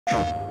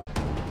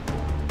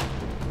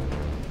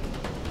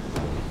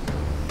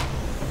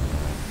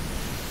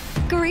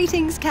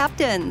Greetings,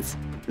 Captains!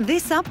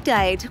 This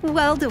update,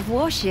 World of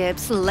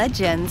Warships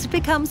Legends,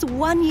 becomes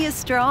 1 year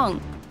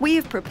strong. We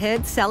have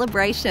prepared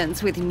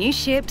celebrations with new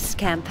ships,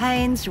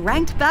 campaigns,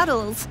 ranked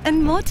battles,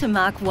 and more to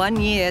mark 1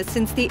 year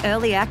since the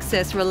early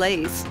access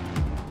release.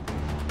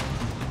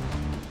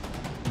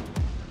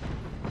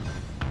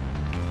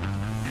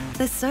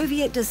 The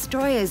Soviet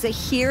destroyers are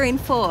here in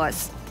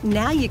force.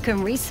 Now you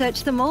can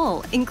research them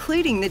all,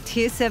 including the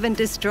Tier 7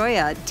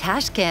 destroyer,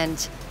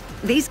 Tashkent.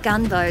 These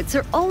gunboats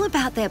are all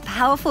about their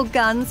powerful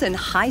guns and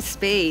high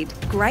speed,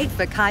 great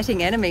for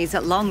kiting enemies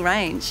at long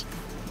range.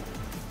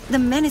 The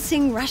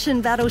menacing Russian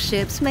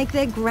battleships make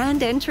their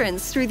grand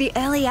entrance through the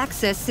early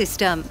access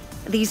system.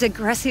 These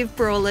aggressive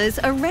brawlers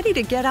are ready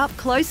to get up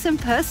close and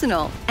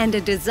personal and are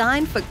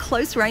designed for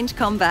close-range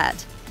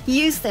combat.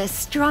 Use their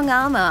strong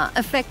armour,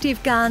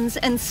 effective guns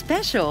and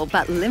special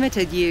but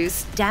limited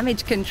use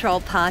damage control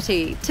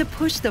party to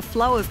push the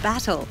flow of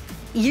battle.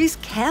 Use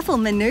careful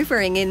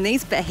manoeuvring in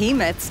these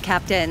behemoths,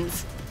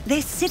 Captains.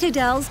 Their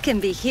citadels can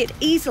be hit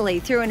easily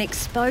through an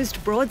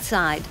exposed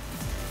broadside.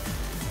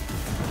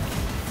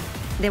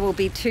 There will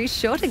be 2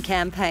 shorter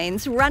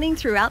campaigns running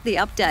throughout the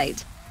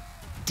update.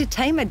 To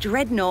tame a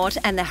dreadnought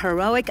and the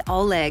heroic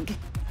Oleg.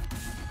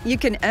 You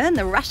can earn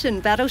the Russian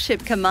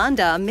battleship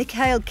commander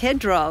Mikhail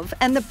Kedrov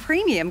and the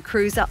premium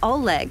cruiser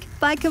Oleg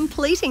by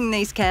completing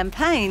these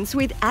campaigns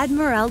with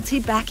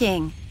Admiralty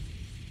backing.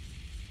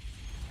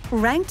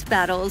 Ranked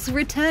battles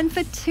return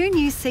for 2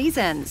 new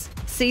seasons.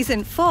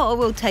 Season 4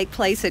 will take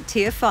place at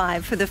Tier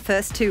 5 for the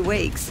first 2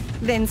 weeks.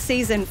 Then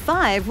Season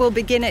 5 will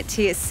begin at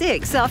Tier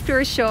 6 after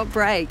a short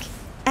break.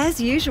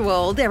 As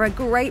usual, there are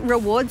great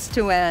rewards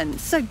to earn,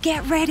 so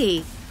get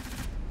ready!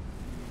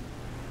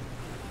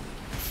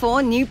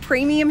 4 new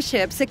premium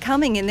ships are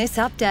coming in this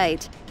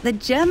update. The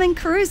German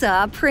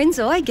cruiser Prinz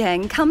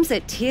Eugen comes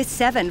at Tier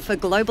 7 for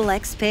global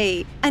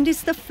XP and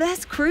is the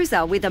first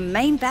cruiser with a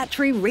main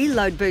battery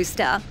reload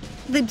booster.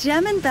 The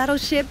German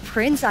battleship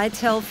Prinz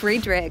Eitel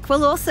Friedrich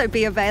will also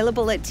be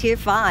available at Tier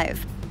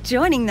 5.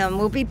 Joining them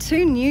will be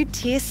 2 new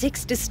Tier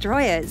 6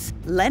 destroyers,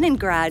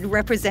 Leningrad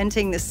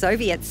representing the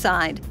Soviet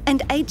side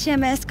and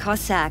HMS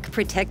Cossack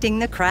protecting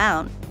the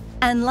Crown.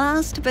 And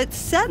last, but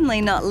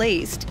certainly not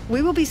least,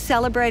 we will be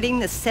celebrating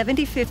the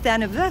 75th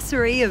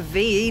anniversary of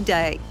VE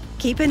Day.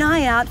 Keep an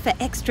eye out for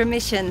extra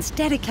missions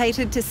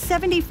dedicated to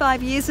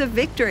 75 years of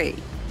victory.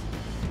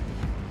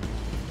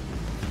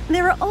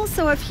 There are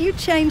also a few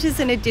changes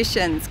and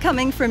additions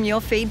coming from your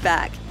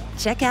feedback.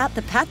 Check out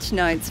the patch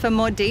notes for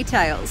more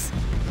details.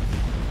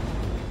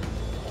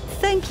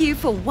 Thank you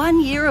for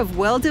 1 year of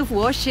World of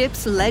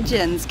Warships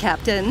Legends,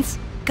 Captains.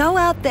 Go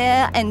out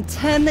there and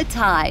turn the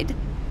tide.